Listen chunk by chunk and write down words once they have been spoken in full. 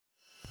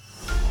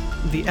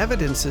The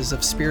evidences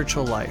of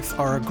spiritual life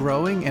are a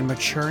growing and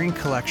maturing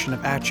collection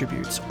of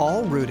attributes,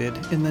 all rooted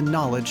in the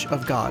knowledge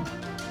of God.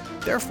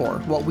 Therefore,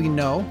 what we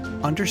know,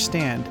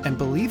 understand, and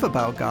believe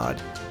about God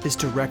is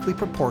directly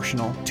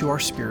proportional to our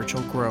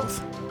spiritual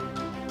growth.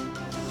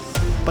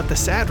 But the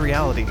sad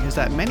reality is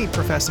that many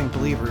professing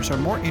believers are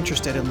more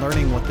interested in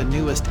learning what the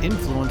newest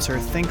influencer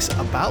thinks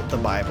about the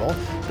Bible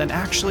than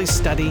actually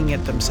studying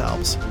it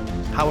themselves.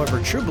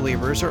 However, true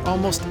believers are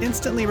almost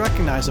instantly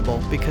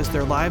recognizable because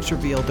their lives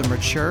reveal the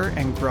mature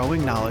and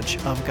growing knowledge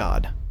of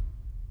God.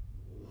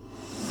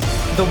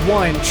 The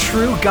one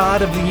true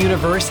God of the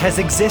universe has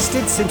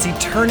existed since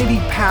eternity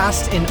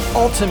past in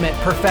ultimate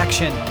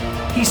perfection.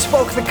 He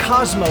spoke the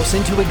cosmos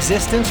into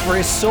existence for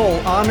his sole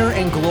honor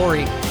and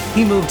glory.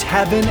 He moved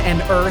heaven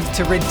and earth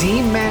to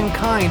redeem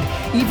mankind,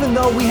 even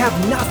though we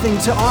have nothing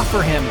to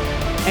offer him.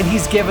 And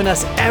he's given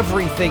us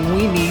everything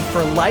we need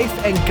for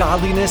life and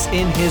godliness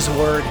in his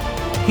word.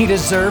 He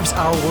deserves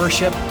our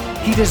worship.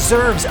 He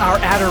deserves our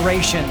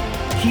adoration.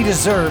 He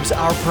deserves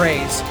our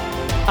praise.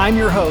 I'm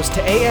your host,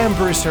 A.M.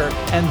 Brewster,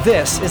 and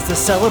this is the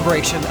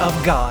Celebration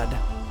of God.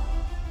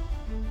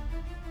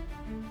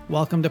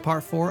 Welcome to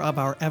part 4 of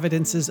our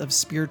Evidences of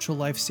Spiritual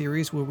Life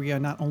series, where we are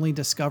not only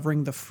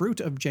discovering the fruit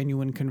of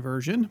genuine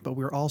conversion, but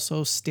we're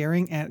also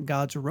staring at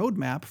God's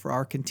roadmap for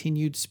our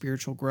continued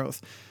spiritual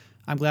growth.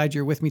 I'm glad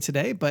you're with me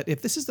today, but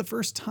if this is the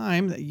first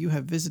time that you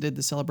have visited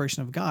the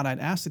Celebration of God, I'd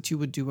ask that you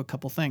would do a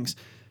couple things.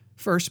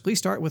 First, please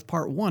start with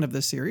part 1 of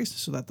this series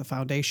so that the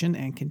foundation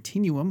and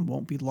continuum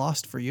won't be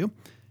lost for you.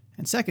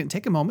 And second,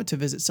 take a moment to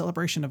visit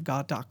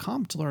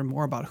celebrationofgod.com to learn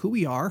more about who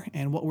we are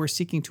and what we're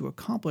seeking to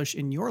accomplish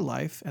in your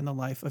life and the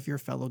life of your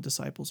fellow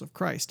disciples of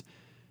Christ.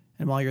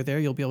 And while you're there,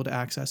 you'll be able to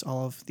access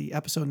all of the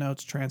episode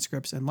notes,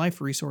 transcripts, and life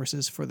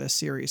resources for this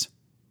series.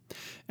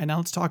 And now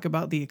let's talk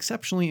about the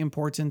exceptionally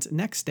important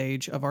next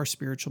stage of our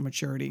spiritual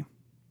maturity.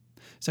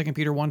 2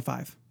 Peter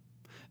 1:5.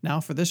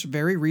 Now for this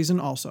very reason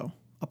also,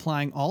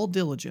 applying all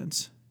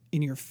diligence,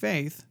 in your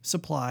faith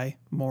supply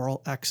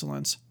moral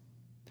excellence.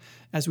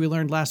 As we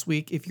learned last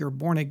week, if you're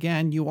born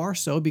again, you are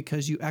so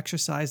because you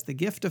exercised the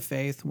gift of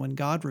faith when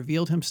God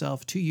revealed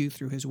himself to you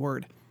through his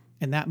word.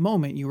 In that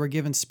moment, you were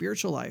given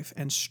spiritual life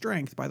and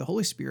strength by the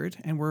Holy Spirit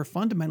and were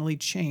fundamentally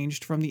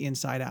changed from the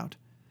inside out.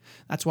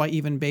 That's why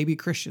even baby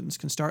Christians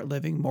can start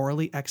living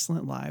morally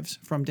excellent lives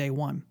from day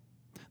one.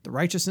 The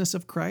righteousness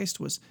of Christ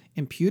was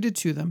imputed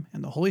to them,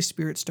 and the Holy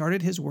Spirit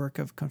started his work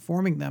of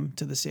conforming them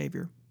to the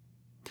Savior.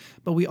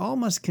 But we all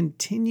must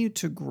continue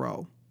to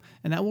grow,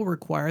 and that will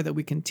require that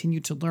we continue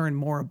to learn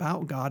more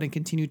about God and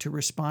continue to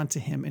respond to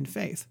him in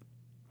faith.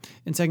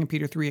 In 2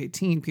 Peter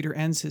 3:18, Peter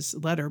ends his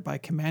letter by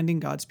commanding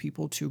God's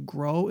people to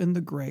grow in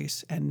the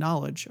grace and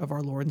knowledge of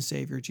our Lord and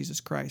Savior, Jesus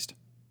Christ.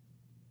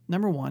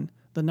 Number 1,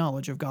 the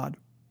knowledge of God.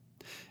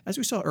 As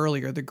we saw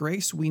earlier, the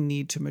grace we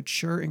need to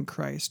mature in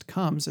Christ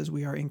comes as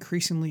we are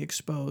increasingly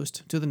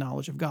exposed to the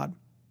knowledge of God.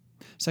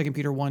 2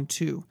 Peter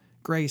 1:2,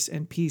 grace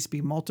and peace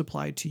be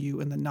multiplied to you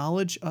in the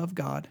knowledge of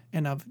God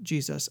and of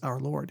Jesus our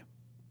Lord.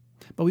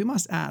 But we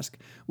must ask,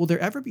 will there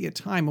ever be a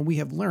time when we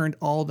have learned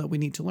all that we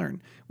need to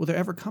learn? Will there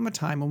ever come a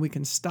time when we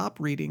can stop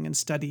reading and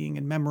studying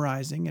and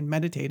memorizing and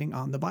meditating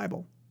on the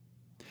Bible?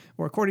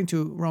 Or according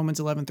to Romans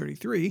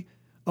 11:33,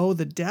 oh,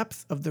 the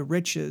depth of the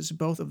riches,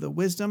 both of the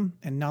wisdom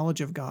and knowledge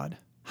of God.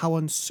 How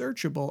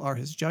unsearchable are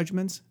his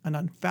judgments and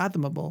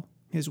unfathomable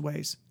his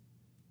ways.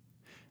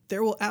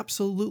 There will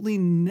absolutely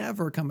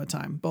never come a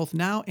time, both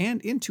now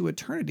and into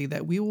eternity,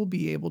 that we will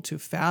be able to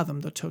fathom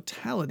the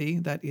totality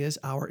that is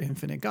our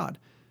infinite God.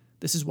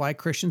 This is why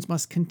Christians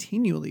must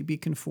continually be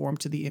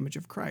conformed to the image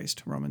of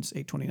Christ, Romans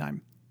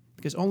 8:29.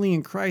 Because only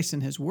in Christ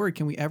and his word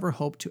can we ever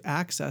hope to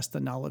access the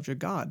knowledge of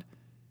God.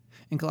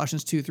 And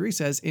Colossians 2:3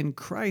 says, in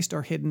Christ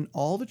are hidden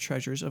all the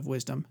treasures of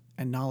wisdom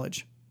and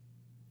knowledge.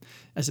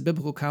 As a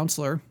biblical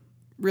counselor,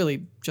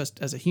 really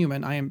just as a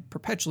human, I am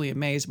perpetually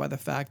amazed by the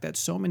fact that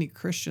so many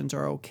Christians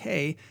are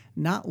okay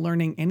not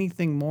learning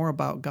anything more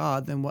about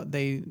God than what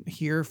they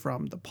hear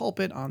from the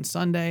pulpit on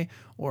Sunday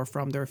or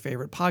from their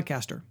favorite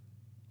podcaster.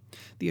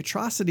 The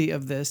atrocity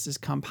of this is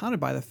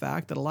compounded by the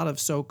fact that a lot of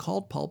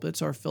so-called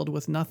pulpits are filled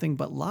with nothing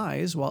but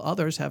lies, while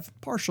others have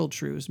partial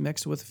truths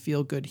mixed with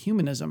feel-good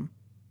humanism.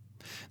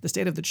 The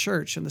state of the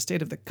church and the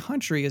state of the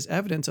country is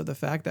evidence of the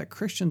fact that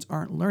Christians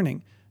aren't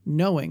learning,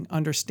 knowing,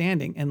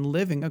 understanding, and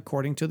living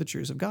according to the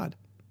truths of God.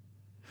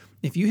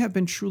 If you have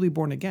been truly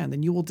born again,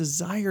 then you will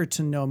desire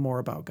to know more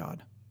about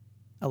God.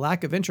 A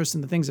lack of interest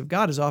in the things of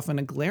God is often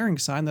a glaring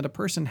sign that a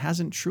person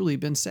hasn't truly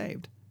been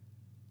saved.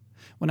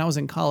 When I was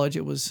in college,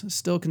 it was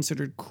still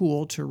considered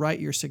cool to write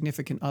your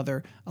significant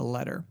other a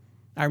letter.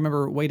 I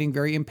remember waiting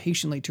very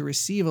impatiently to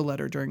receive a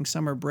letter during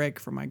summer break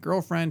from my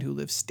girlfriend who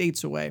lived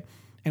states away,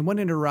 and when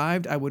it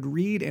arrived, I would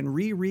read and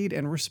reread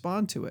and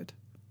respond to it.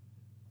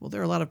 Well,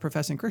 there are a lot of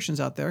professing Christians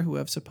out there who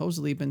have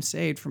supposedly been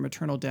saved from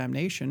eternal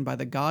damnation by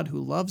the God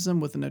who loves them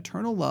with an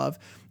eternal love,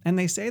 and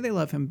they say they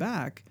love him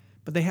back,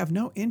 but they have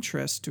no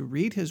interest to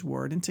read his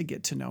word and to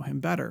get to know him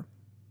better.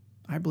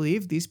 I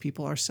believe these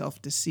people are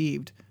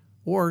self-deceived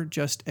or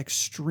just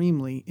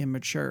extremely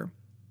immature.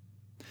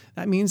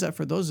 That means that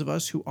for those of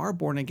us who are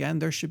born again,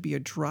 there should be a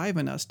drive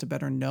in us to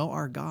better know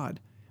our God.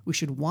 We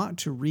should want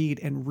to read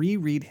and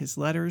reread his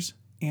letters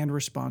and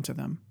respond to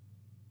them.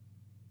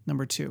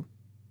 Number 2,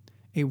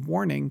 a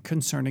warning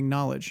concerning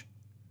knowledge.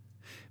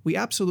 We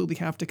absolutely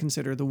have to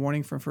consider the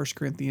warning from 1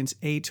 Corinthians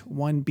 8,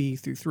 1b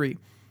through 3.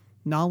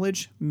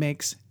 Knowledge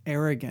makes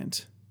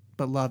arrogant,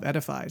 but love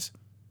edifies.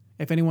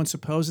 If anyone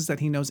supposes that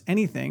he knows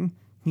anything,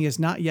 he is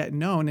not yet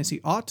known as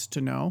he ought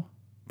to know,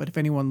 but if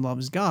anyone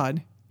loves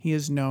God, he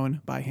is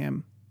known by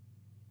him.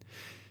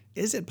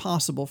 Is it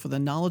possible for the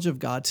knowledge of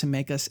God to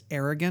make us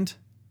arrogant?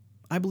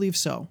 I believe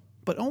so,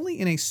 but only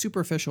in a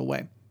superficial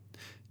way.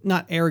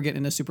 Not arrogant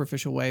in a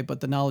superficial way, but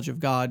the knowledge of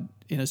God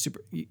in a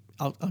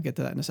I'll get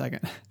to that in a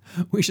second.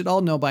 We should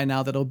all know by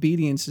now that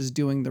obedience is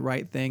doing the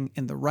right thing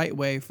in the right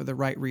way for the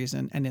right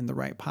reason and in the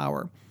right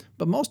power.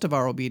 But most of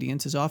our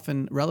obedience is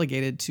often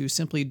relegated to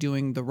simply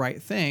doing the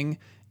right thing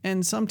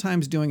and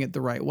sometimes doing it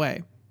the right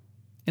way.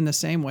 In the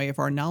same way, if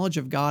our knowledge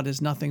of God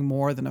is nothing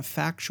more than a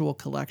factual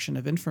collection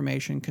of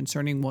information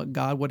concerning what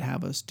God would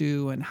have us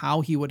do and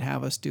how he would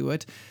have us do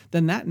it,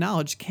 then that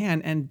knowledge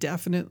can and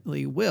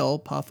definitely will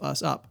puff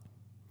us up.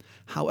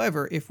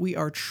 However, if we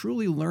are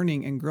truly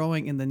learning and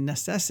growing in the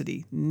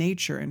necessity,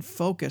 nature, and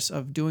focus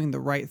of doing the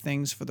right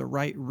things for the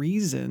right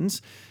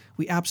reasons,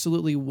 we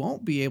absolutely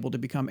won't be able to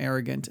become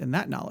arrogant in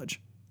that knowledge.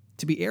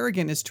 To be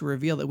arrogant is to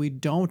reveal that we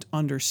don't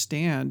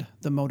understand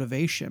the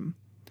motivation.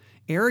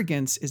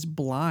 Arrogance is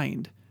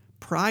blind.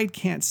 Pride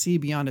can't see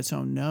beyond its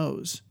own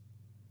nose.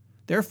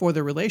 Therefore,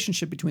 the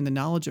relationship between the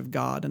knowledge of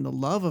God and the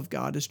love of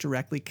God is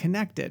directly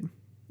connected.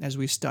 As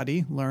we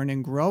study, learn,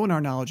 and grow in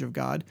our knowledge of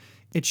God,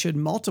 it should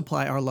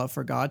multiply our love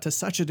for God to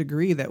such a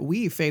degree that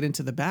we fade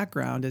into the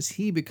background as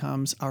he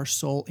becomes our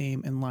sole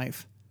aim in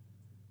life.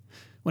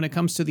 When it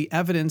comes to the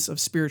evidence of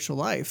spiritual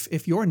life,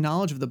 if your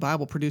knowledge of the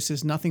Bible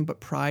produces nothing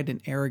but pride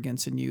and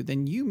arrogance in you,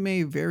 then you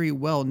may very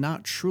well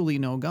not truly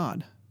know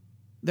God.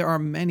 There are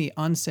many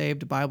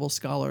unsaved Bible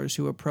scholars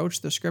who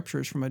approach the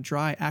scriptures from a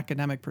dry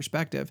academic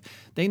perspective.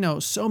 They know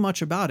so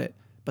much about it,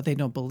 but they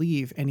don't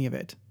believe any of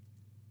it.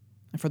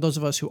 And for those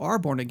of us who are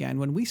born again,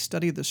 when we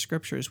study the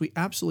scriptures, we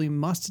absolutely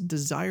must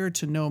desire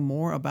to know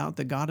more about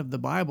the God of the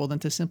Bible than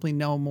to simply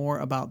know more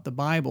about the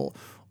Bible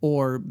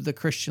or the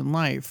Christian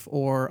life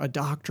or a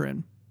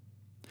doctrine.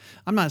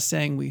 I'm not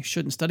saying we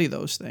shouldn't study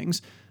those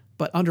things,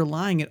 but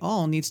underlying it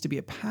all needs to be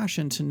a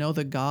passion to know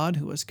the God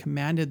who has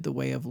commanded the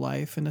way of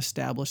life and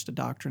established a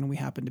doctrine we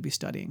happen to be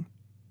studying.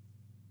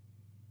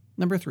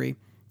 Number 3,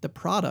 the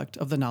product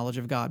of the knowledge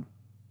of God.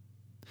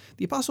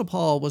 The Apostle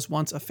Paul was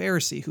once a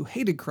Pharisee who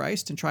hated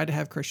Christ and tried to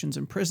have Christians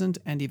imprisoned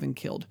and even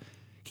killed.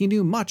 He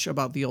knew much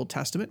about the Old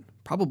Testament,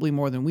 probably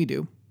more than we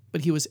do,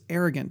 but he was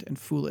arrogant and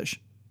foolish.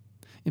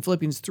 In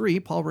Philippians 3,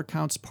 Paul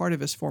recounts part of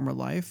his former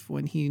life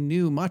when he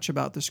knew much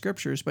about the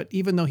scriptures, but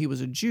even though he was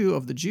a Jew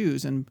of the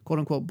Jews and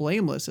quote-unquote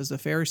blameless as the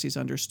Pharisees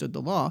understood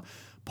the law,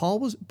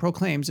 Paul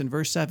proclaims in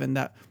verse 7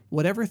 that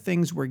whatever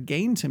things were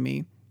gain to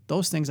me,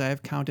 those things I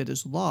have counted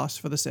as loss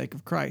for the sake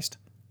of Christ.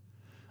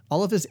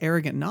 All of his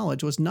arrogant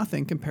knowledge was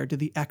nothing compared to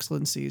the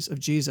excellencies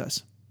of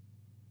Jesus.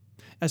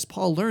 As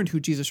Paul learned who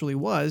Jesus really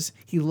was,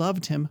 he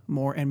loved him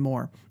more and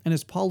more. And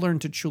as Paul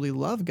learned to truly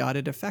love God,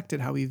 it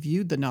affected how he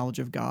viewed the knowledge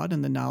of God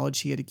and the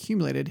knowledge he had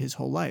accumulated his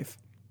whole life.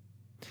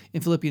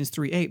 In Philippians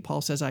 3:8, Paul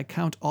says, I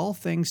count all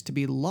things to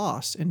be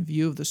loss in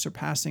view of the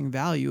surpassing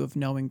value of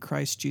knowing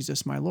Christ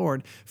Jesus my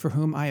Lord, for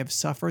whom I have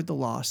suffered the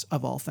loss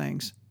of all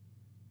things.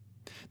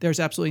 There's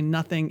absolutely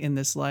nothing in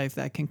this life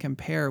that can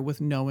compare with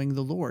knowing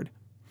the Lord.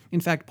 In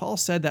fact, Paul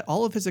said that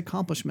all of his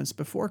accomplishments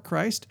before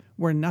Christ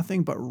were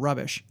nothing but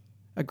rubbish,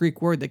 a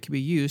Greek word that can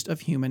be used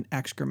of human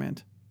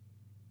excrement.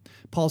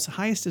 Paul's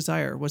highest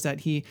desire was that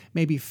he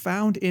may be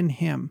found in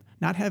him,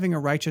 not having a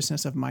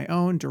righteousness of my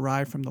own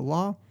derived from the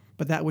law,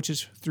 but that which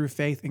is through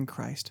faith in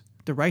Christ,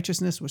 the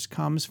righteousness which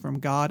comes from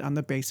God on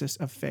the basis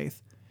of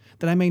faith,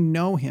 that I may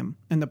know him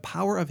and the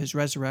power of his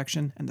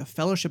resurrection and the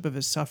fellowship of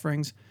his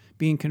sufferings,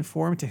 being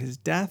conformed to his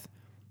death,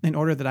 in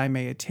order that I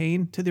may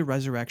attain to the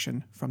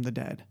resurrection from the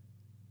dead.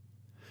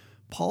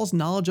 Paul's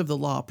knowledge of the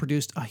law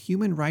produced a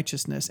human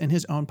righteousness in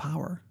his own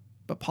power,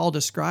 but Paul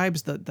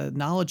describes that the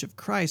knowledge of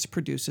Christ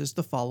produces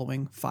the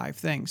following 5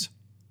 things.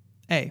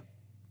 A,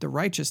 the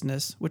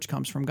righteousness which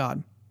comes from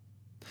God.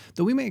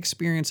 Though we may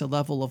experience a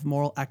level of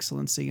moral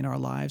excellency in our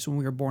lives when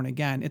we are born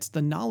again, it's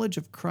the knowledge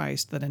of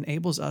Christ that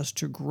enables us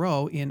to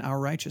grow in our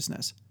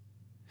righteousness.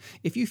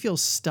 If you feel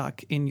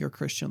stuck in your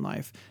Christian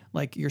life,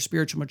 like your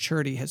spiritual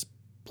maturity has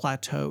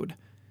plateaued,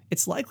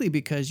 it's likely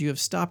because you have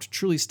stopped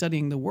truly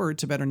studying the Word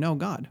to better know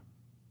God.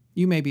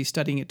 You may be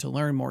studying it to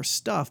learn more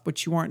stuff,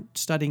 but you aren't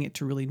studying it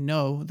to really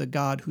know the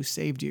God who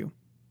saved you.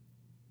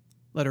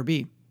 Letter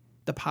B,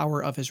 the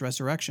power of his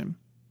resurrection.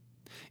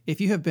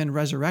 If you have been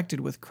resurrected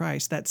with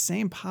Christ, that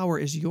same power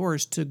is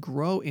yours to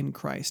grow in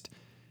Christ.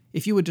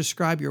 If you would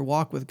describe your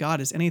walk with God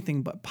as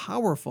anything but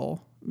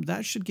powerful,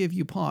 that should give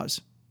you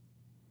pause.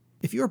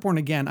 If you are born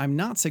again, I'm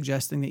not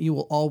suggesting that you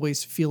will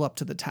always feel up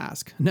to the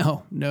task.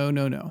 No.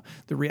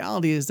 The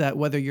reality is that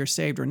whether you're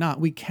saved or not,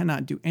 we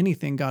cannot do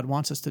anything God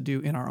wants us to do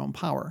in our own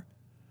power.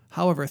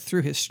 However,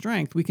 through his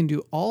strength, we can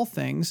do all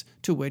things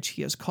to which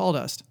he has called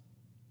us.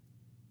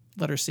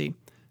 Letter C,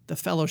 the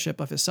fellowship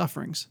of his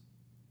sufferings.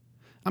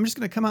 I'm just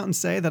going to come out and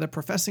say that a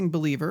professing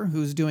believer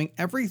who's doing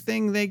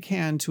everything they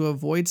can to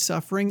avoid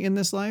suffering in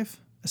this life,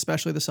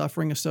 especially the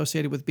suffering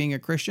associated with being a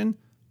Christian,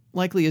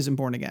 likely isn't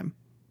born again.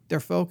 Their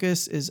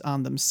focus is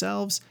on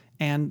themselves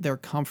and their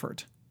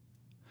comfort.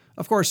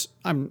 Of course,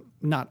 I'm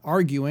not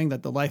arguing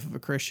that the life of a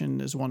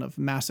Christian is one of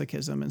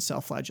masochism and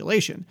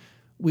self-flagellation.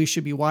 We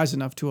should be wise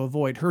enough to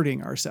avoid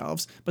hurting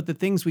ourselves, but the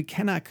things we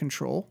cannot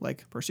control,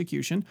 like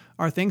persecution,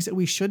 are things that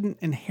we shouldn't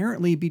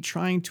inherently be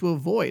trying to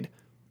avoid.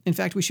 In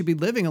fact, we should be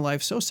living a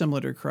life so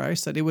similar to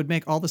Christ that it would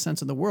make all the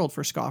sense in the world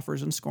for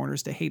scoffers and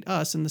scorners to hate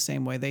us in the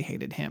same way they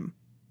hated him.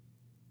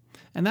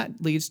 And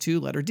that leads to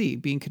letter D,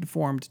 being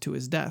conformed to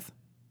his death.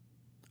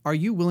 Are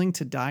you willing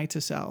to die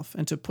to self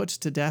and to put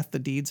to death the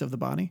deeds of the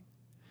body?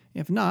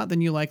 If not,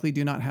 then you likely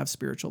do not have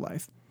spiritual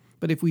life.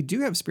 But if we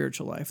do have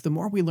spiritual life, the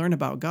more we learn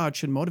about God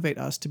should motivate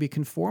us to be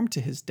conformed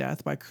to his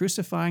death by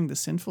crucifying the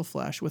sinful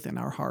flesh within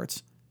our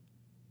hearts.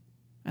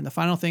 And the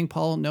final thing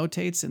Paul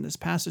notates in this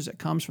passage that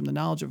comes from the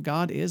knowledge of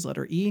God is,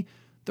 letter E,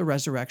 the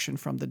resurrection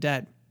from the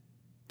dead.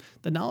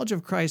 The knowledge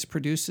of Christ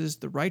produces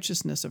the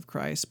righteousness of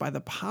Christ by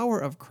the power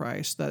of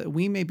Christ, that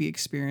we may be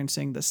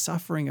experiencing the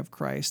suffering of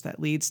Christ that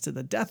leads to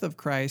the death of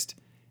Christ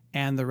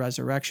and the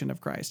resurrection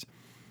of Christ.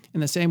 In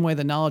the same way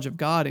the knowledge of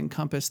God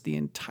encompassed the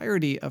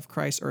entirety of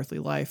Christ's earthly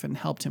life and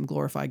helped him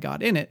glorify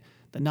God in it,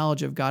 the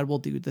knowledge of God will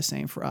do the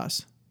same for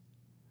us.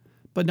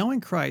 But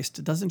knowing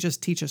Christ doesn't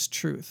just teach us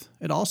truth,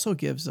 it also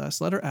gives us,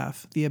 letter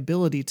F, the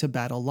ability to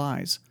battle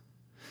lies.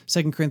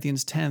 2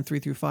 Corinthians 10,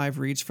 3-5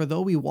 reads, "For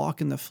though we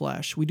walk in the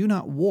flesh, we do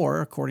not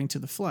war according to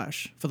the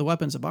flesh. For the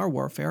weapons of our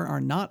warfare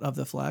are not of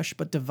the flesh,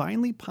 but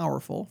divinely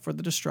powerful for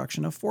the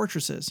destruction of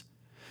fortresses.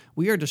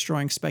 We are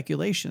destroying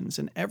speculations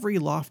and every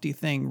lofty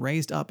thing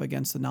raised up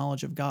against the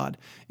knowledge of God,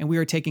 and we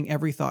are taking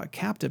every thought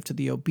captive to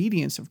the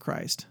obedience of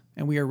Christ,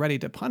 and we are ready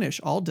to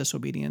punish all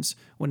disobedience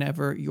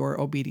whenever your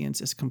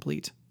obedience is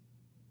complete."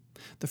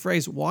 The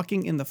phrase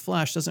walking in the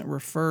flesh doesn't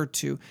refer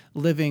to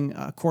living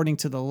according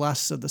to the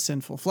lusts of the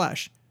sinful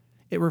flesh.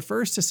 It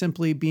refers to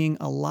simply being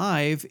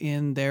alive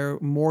in their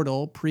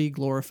mortal,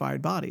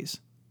 pre-glorified bodies.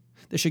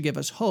 This should give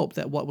us hope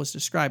that what was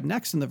described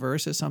next in the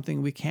verse is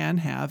something we can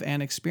have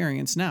and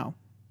experience now.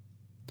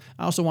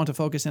 I also want to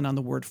focus in on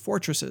the word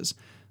fortresses.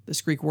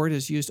 This Greek word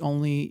is used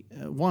only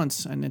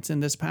once, and it's in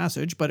this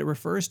passage, but it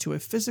refers to a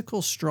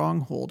physical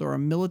stronghold or a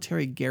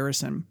military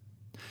garrison.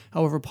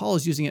 However, Paul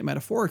is using it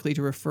metaphorically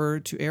to refer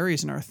to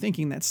areas in our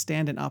thinking that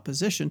stand in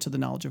opposition to the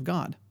knowledge of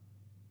God.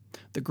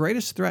 The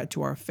greatest threat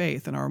to our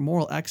faith and our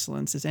moral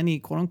excellence is any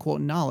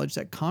quote-unquote knowledge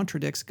that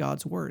contradicts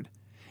God's word.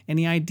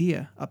 Any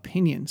idea,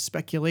 opinion,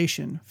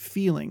 speculation,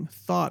 feeling,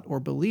 thought, or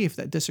belief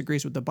that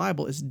disagrees with the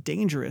Bible is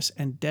dangerous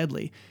and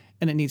deadly,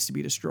 and it needs to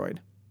be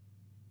destroyed.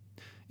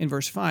 In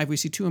verse 5, we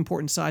see two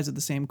important sides of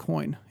the same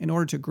coin. In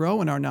order to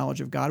grow in our knowledge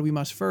of God, we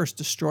must first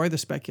destroy the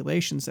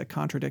speculations that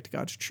contradict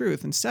God's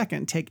truth, and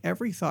second, take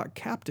every thought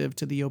captive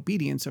to the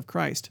obedience of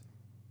Christ.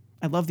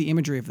 I love the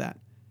imagery of that.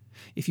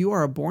 If you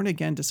are a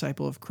born-again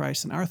disciple of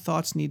Christ, then our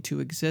thoughts need to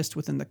exist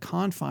within the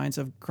confines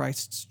of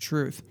Christ's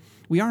truth.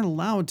 We aren't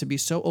allowed to be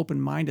so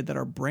open-minded that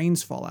our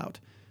brains fall out.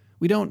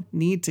 We don't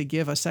need to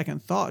give a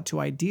second thought to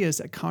ideas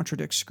that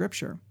contradict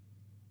Scripture.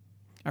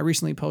 I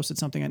recently posted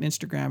something on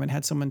Instagram and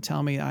had someone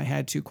tell me I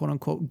had to,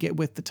 quote-unquote, get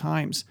with the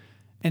times.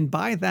 And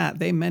by that,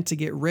 they meant to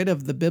get rid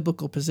of the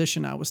biblical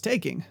position I was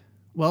taking.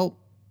 Well,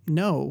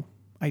 no,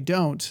 I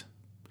don't.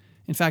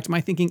 In fact,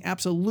 my thinking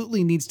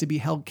absolutely needs to be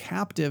held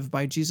captive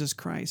by Jesus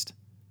Christ.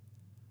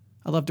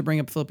 I love to bring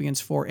up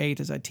Philippians 4:8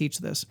 as I teach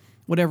this.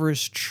 Whatever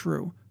is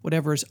true,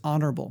 whatever is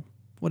honorable,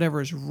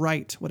 whatever is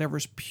right, whatever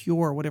is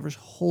pure, whatever is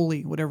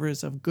holy, whatever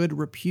is of good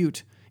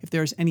repute, if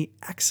there is any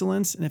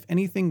excellence and if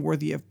anything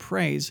worthy of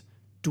praise,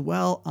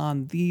 dwell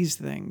on these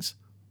things.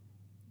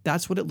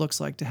 That's what it looks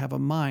like to have a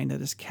mind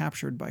that is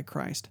captured by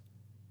Christ.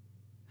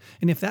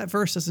 And if that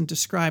verse doesn't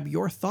describe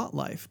your thought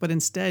life, but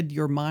instead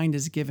your mind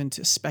is given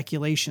to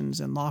speculations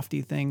and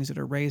lofty things that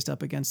are raised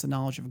up against the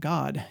knowledge of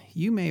God,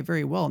 you may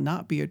very well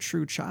not be a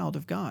true child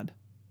of God.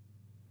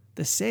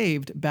 The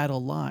saved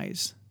battle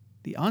lies.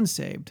 The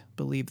unsaved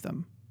believe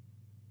them.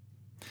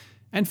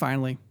 And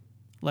finally,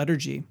 letter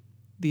G,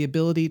 the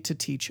ability to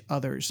teach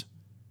others.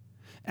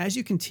 As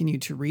you continue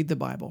to read the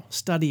Bible,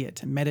 study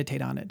it, and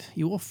meditate on it,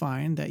 you will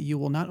find that you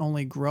will not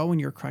only grow in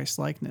your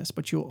Christ-likeness,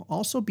 but you will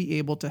also be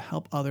able to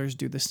help others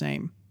do the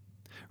same.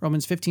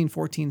 Romans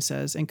 15:14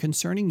 says, "And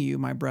concerning you,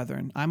 my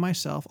brethren, I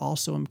myself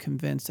also am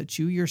convinced that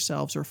you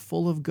yourselves are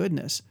full of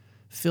goodness,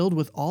 filled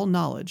with all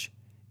knowledge,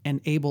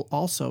 and able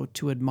also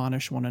to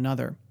admonish one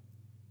another."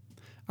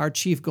 Our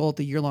chief goal at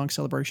the year-long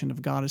celebration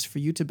of God is for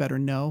you to better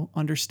know,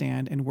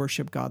 understand, and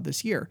worship God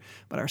this year.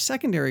 But our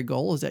secondary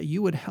goal is that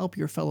you would help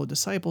your fellow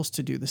disciples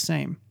to do the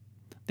same.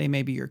 They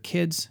may be your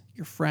kids,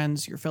 your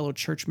friends, your fellow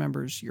church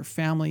members, your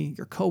family,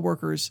 your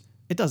coworkers.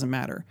 It doesn't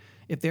matter.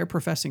 If they're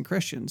professing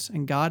Christians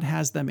and God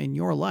has them in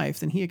your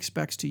life, then He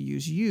expects to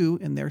use you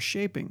in their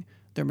shaping,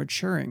 their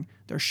maturing,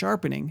 their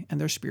sharpening,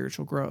 and their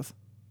spiritual growth.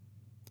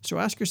 So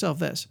ask yourself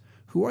this: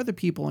 who are the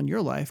people in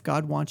your life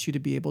God wants you to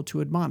be able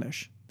to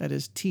admonish, that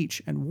is,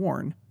 teach and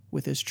warn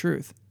with His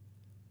truth?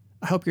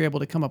 I hope you're able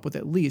to come up with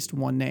at least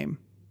one name.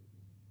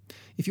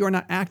 If you are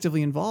not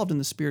actively involved in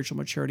the spiritual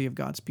maturity of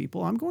God's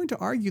people, I'm going to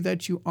argue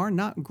that you are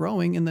not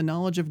growing in the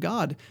knowledge of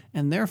God,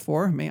 and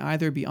therefore may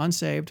either be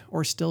unsaved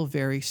or still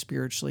very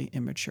spiritually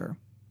immature.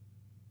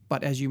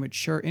 But as you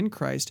mature in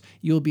Christ,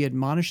 you will be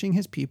admonishing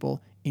His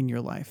people in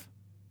your life.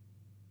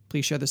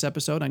 Please share this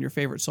episode on your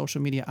favorite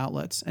social media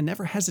outlets, and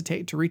never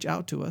hesitate to reach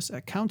out to us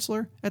at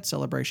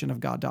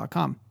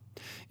counselor@celebrationofgod.com.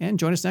 And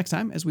join us next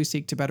time as we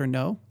seek to better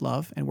know,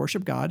 love, and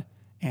worship God,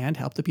 and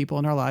help the people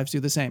in our lives do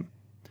the same.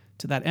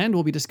 To that end,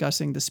 we'll be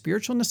discussing the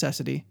spiritual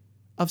necessity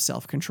of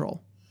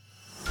self-control.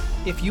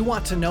 If you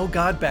want to know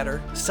God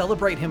better,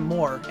 celebrate Him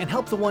more, and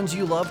help the ones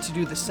you love to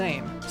do the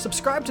same,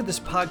 subscribe to this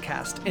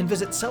podcast and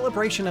visit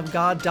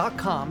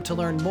celebrationofgod.com to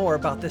learn more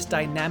about this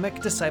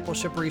dynamic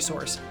discipleship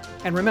resource.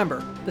 And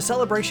remember, the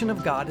Celebration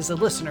of God is a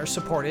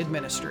listener-supported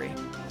ministry.